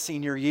sophomore to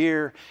senior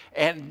year.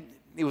 And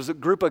it was a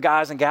group of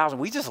guys and gals,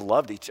 and we just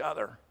loved each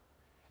other.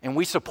 And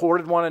we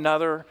supported one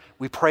another.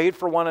 We prayed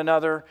for one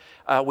another.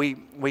 We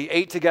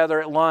ate together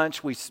at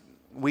lunch.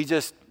 We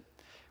just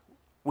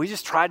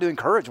tried to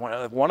encourage one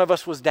another. If one of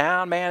us was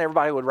down, man,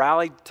 everybody would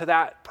rally to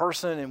that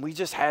person, and we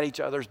just had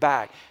each other's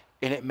back.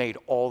 And it made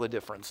all the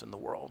difference in the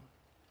world.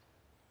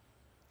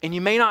 And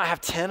you may not have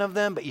 10 of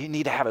them, but you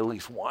need to have at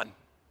least one.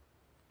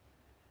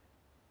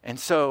 And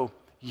so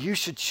you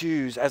should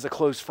choose as a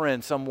close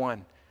friend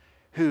someone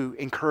who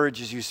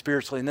encourages you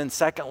spiritually. And then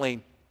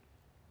secondly,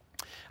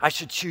 I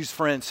should choose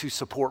friends who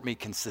support me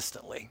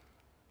consistently.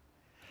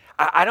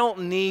 I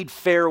don't need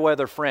fair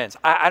weather friends.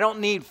 I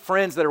don't need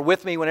friends that are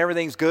with me when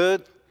everything's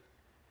good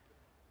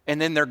and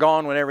then they're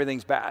gone when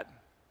everything's bad.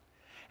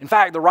 In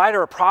fact, the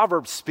writer of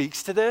Proverbs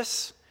speaks to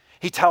this.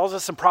 He tells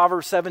us in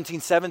Proverbs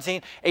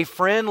 17:17, a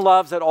friend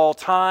loves at all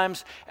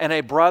times and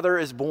a brother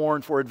is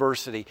born for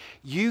adversity.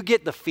 You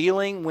get the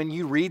feeling when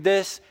you read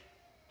this,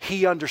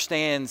 he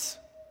understands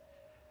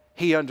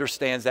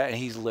that and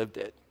he's lived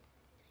it.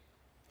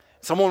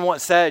 Someone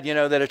once said,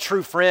 that a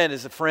true friend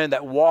is a friend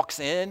that walks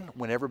in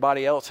when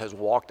everybody else has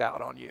walked out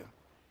on you.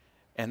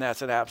 And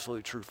that's an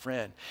absolute true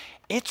friend.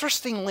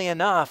 Interestingly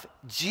enough,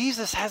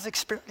 Jesus has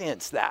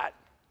experienced that.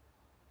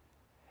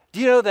 Do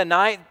you know the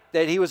night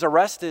that he was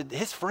arrested,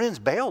 his friends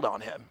bailed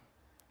on him?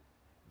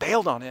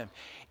 Bailed on him.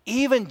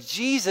 Even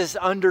Jesus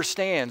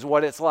understands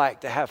what it's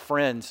like to have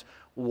friends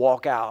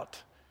walk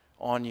out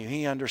on you.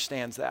 He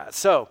understands that.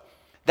 So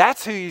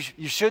that's who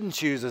you shouldn't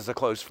choose as a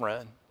close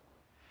friend.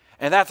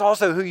 And that's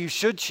also who you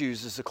should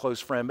choose as a close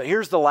friend. But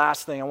here's the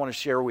last thing I want to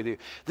share with you.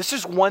 This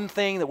is one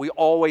thing that we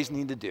always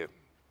need to do.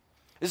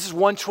 This is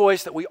one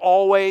choice that we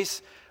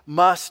always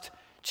must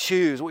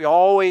choose. We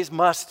always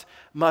must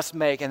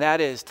make, and that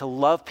is to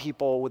love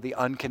people with the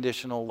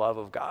unconditional love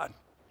of God.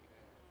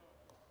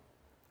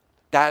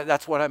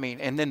 That's what I mean.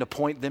 And then to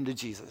point them to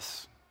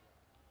Jesus.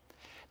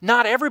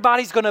 Not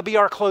everybody's going to be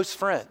our close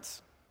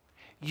friends.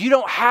 You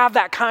don't have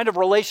that kind of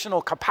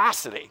relational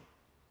capacity.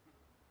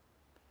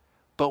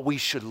 But we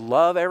should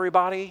love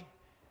everybody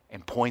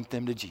and point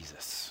them to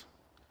Jesus.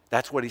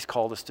 That's what he's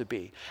called us to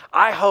be.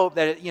 I hope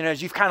that,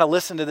 as you've kind of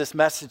listened to this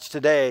message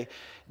today,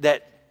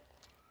 that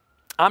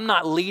I'm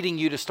not leading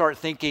you to start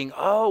thinking,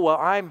 oh, well,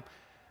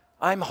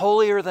 I'm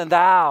holier than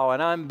thou,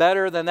 and I'm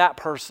better than that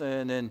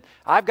person, and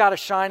I've got a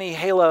shiny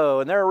halo,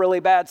 and they're really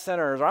bad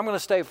sinners, or I'm going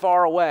to stay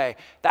far away.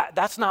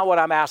 That's not what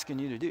I'm asking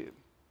you to do.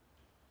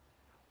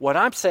 What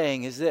I'm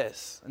saying is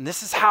this, and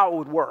this is how it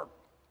would work.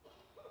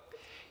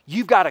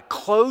 You've got a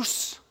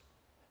close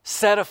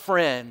set of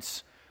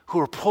friends who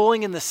are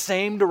pulling in the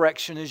same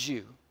direction as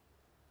you.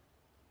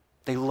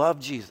 They love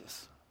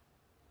Jesus.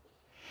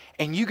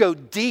 And you go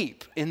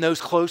deep in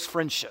those close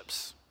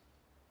friendships.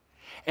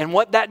 And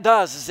what that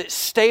does is it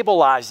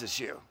stabilizes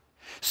you.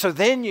 So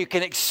then you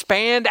can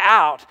expand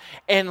out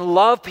and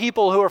love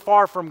people who are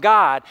far from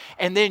God.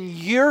 And then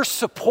you're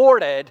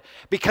supported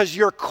because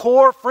your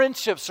core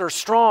friendships are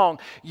strong.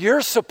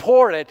 You're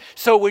supported.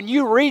 So when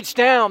you reach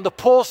down to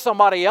pull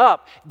somebody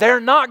up,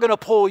 they're not going to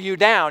pull you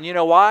down. You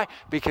know why?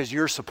 Because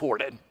you're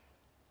supported.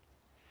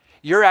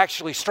 You're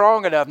actually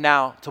strong enough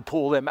now to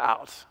pull them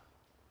out.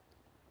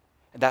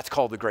 And that's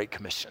called the Great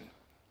Commission.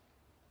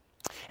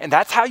 And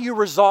that's how you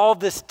resolve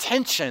this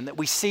tension that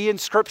we see in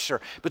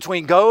Scripture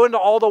between go into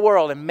all the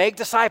world and make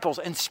disciples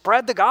and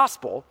spread the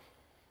gospel,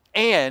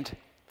 and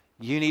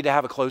you need to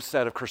have a close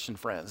set of Christian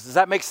friends. Does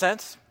that make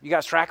sense? You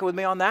guys tracking with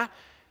me on that?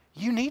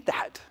 You need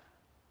that.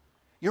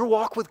 Your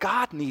walk with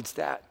God needs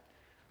that.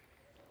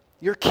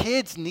 Your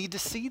kids need to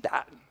see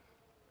that.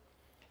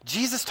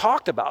 Jesus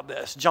talked about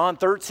this. John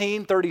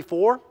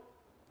 13:34.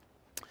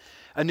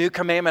 A new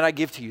commandment I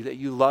give to you, that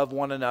you love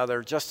one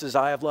another just as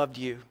I have loved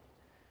you.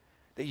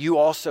 That you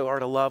also are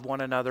to love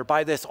one another.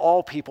 By this,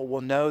 all people will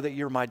know that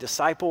you're my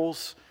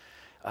disciples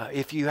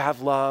if you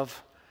have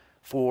love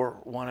for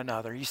one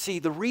another. You see,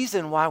 the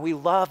reason why we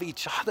love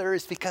each other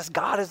is because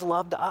God has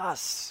loved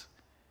us.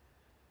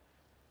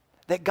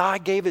 That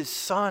God gave his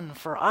son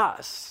for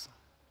us.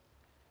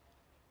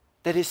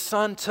 That his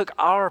son took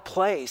our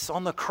place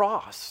on the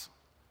cross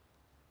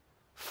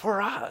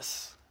for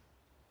us.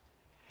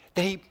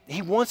 That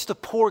he wants to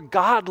pour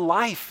God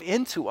life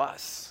into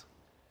us.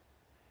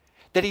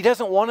 That he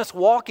doesn't want us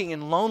walking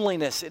in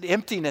loneliness and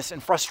emptiness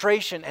and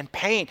frustration and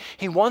pain.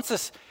 He wants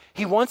us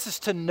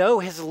to know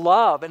his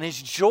love and his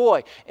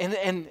joy and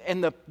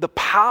the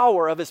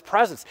power of his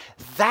presence.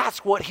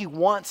 That's what he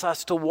wants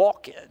us to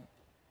walk in.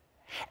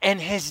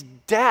 And his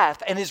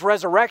death and his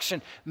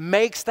resurrection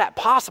makes that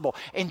possible.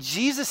 And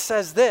Jesus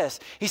says this.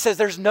 He says,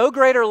 there's no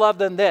greater love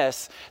than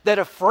this, that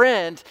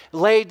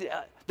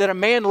a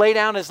man lay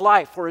down his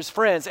life for his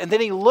friends. And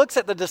then he looks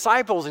at the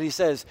disciples and he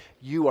says,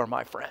 you are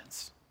my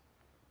friends.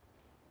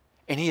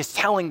 And he is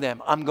telling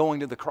them, I'm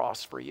going to the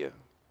cross for you.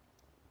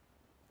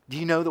 Do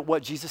you know that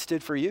what Jesus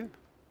did for you?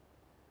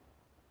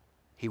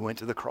 He went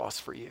to the cross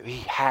for you. He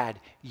had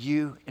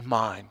you in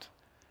mind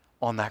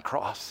on that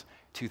cross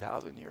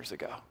 2,000 years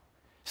ago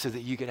so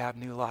that you could have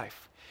new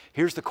life.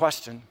 Here's the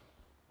question.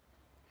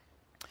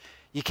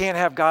 You can't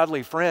have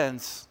godly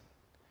friends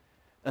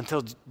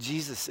until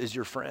Jesus is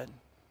your friend.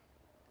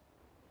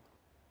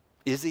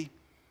 Is he?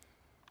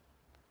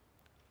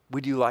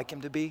 Would you like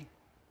him to be?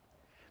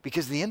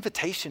 Because the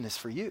invitation is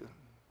for you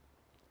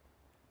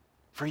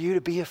to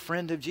be a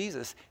friend of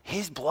Jesus.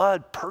 His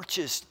blood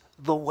purchased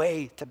the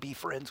way to be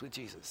friends with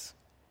Jesus.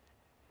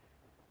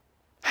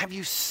 Have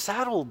you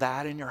settled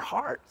that in your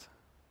heart?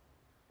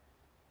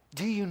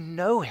 Do you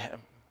know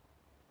him?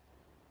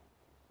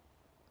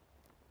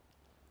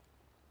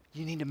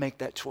 You need to make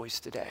that choice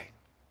today.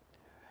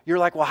 You're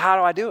like, well, how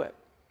do I do it?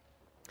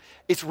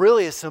 It's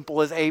really as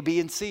simple as A, B,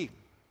 and C.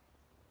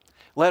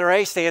 Letter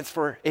A stands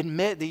for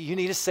admit that you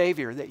need a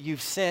Savior, that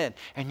you've sinned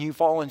and you've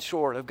fallen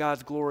short of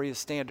God's glorious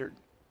standard.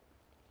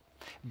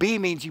 B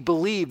means you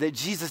believe that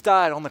Jesus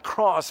died on the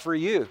cross for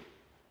you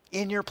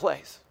in your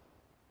place.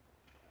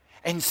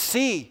 And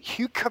C,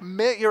 you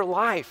commit your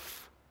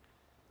life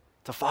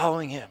to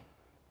following him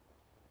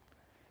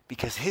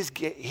because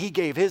he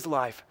gave his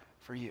life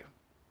for you.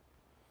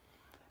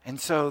 And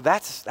so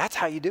that's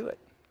how you do it.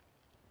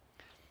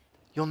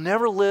 You'll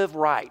never live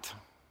right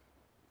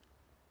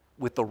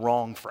with the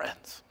wrong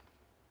friends.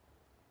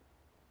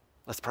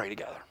 Let's pray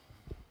together.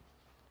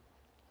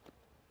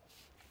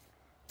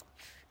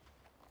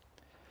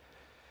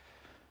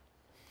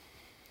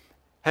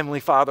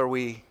 Heavenly Father,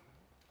 we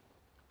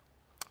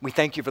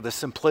thank you for the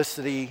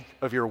simplicity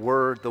of your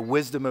word, the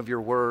wisdom of your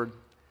word,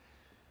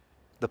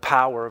 the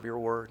power of your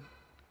word.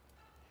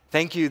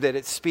 Thank you that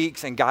it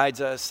speaks and guides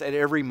us at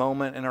every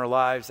moment in our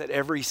lives, at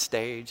every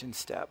stage and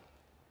step.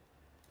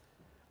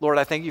 Lord,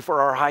 I thank you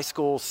for our high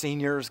school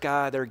seniors,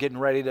 God. They're getting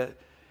ready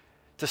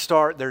to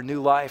start their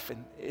new life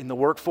in the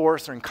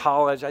workforce or in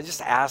college. I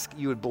just ask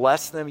you would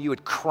bless them, you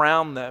would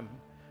crown them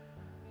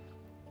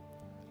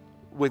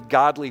with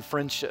godly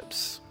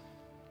friendships,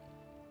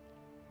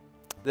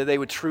 that they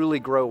would truly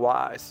grow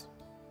wise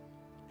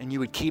and you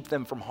would keep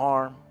them from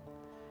harm.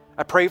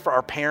 I pray for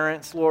our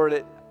parents, Lord,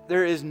 that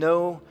there is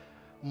no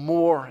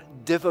more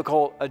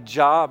difficult a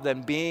job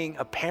than being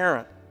a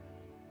parent.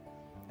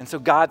 And so,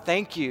 God,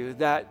 thank you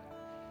that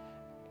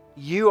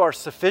you are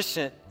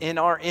sufficient in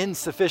our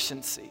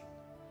insufficiency.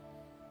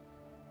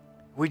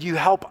 Would you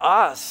help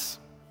us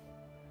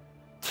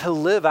to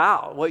live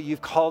out what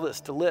you've called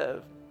us to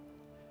live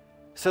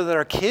so that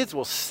our kids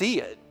will see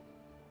it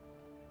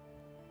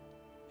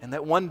and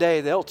that one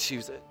day they'll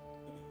choose it.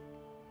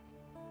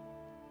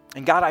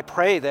 And God, I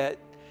pray that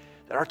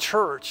our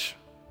church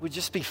would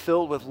just be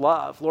filled with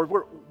love. Lord,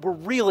 we're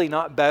really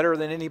not better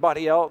than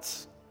anybody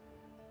else.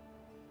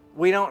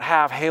 We don't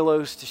have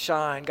halos to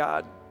shine,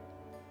 God.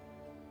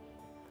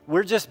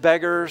 We're just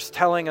beggars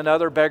telling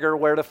another beggar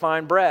where to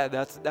find bread.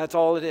 That's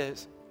all it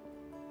is.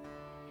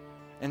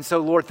 And so,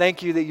 Lord,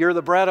 thank you that you're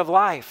the bread of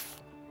life.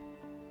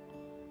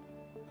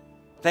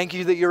 Thank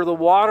you that you're the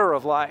water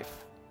of life.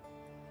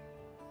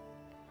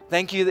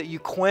 Thank you that you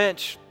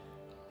quench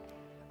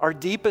our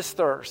deepest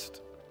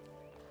thirst.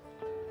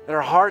 That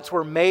our hearts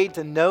were made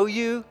to know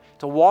you,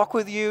 to walk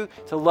with you,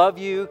 to love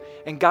you.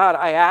 And God,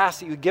 I ask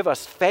that you would give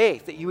us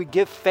faith, that you would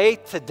give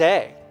faith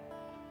today.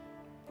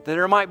 That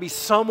there might be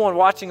someone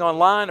watching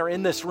online or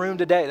in this room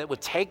today that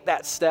would take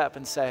that step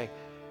and say,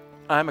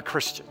 I'm a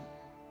Christian.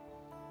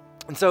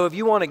 And so if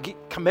you want to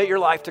commit your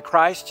life to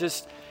Christ,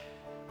 just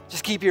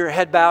keep your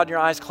head bowed and your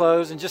eyes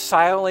closed and just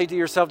silently to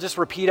yourself, just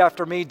repeat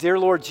after me, Dear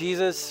Lord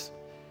Jesus,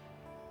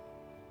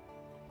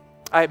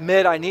 I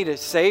admit I need a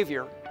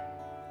Savior.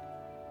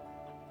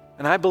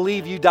 And I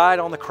believe you died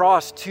on the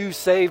cross to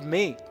save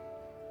me.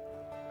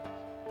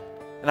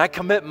 And I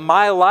commit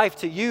my life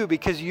to you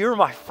because you're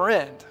my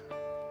friend.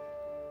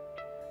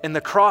 And the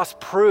cross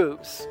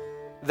proves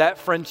that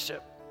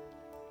friendship.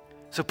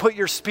 So put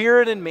your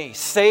Spirit in me,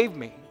 save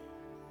me,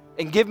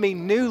 and give me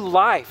new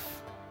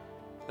life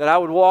that I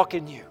would walk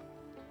in you.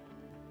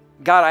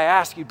 God, I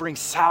ask you bring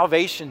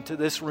salvation to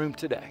this room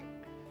today.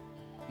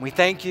 We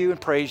thank you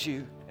and praise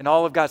you. And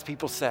all of God's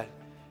people said,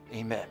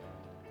 amen.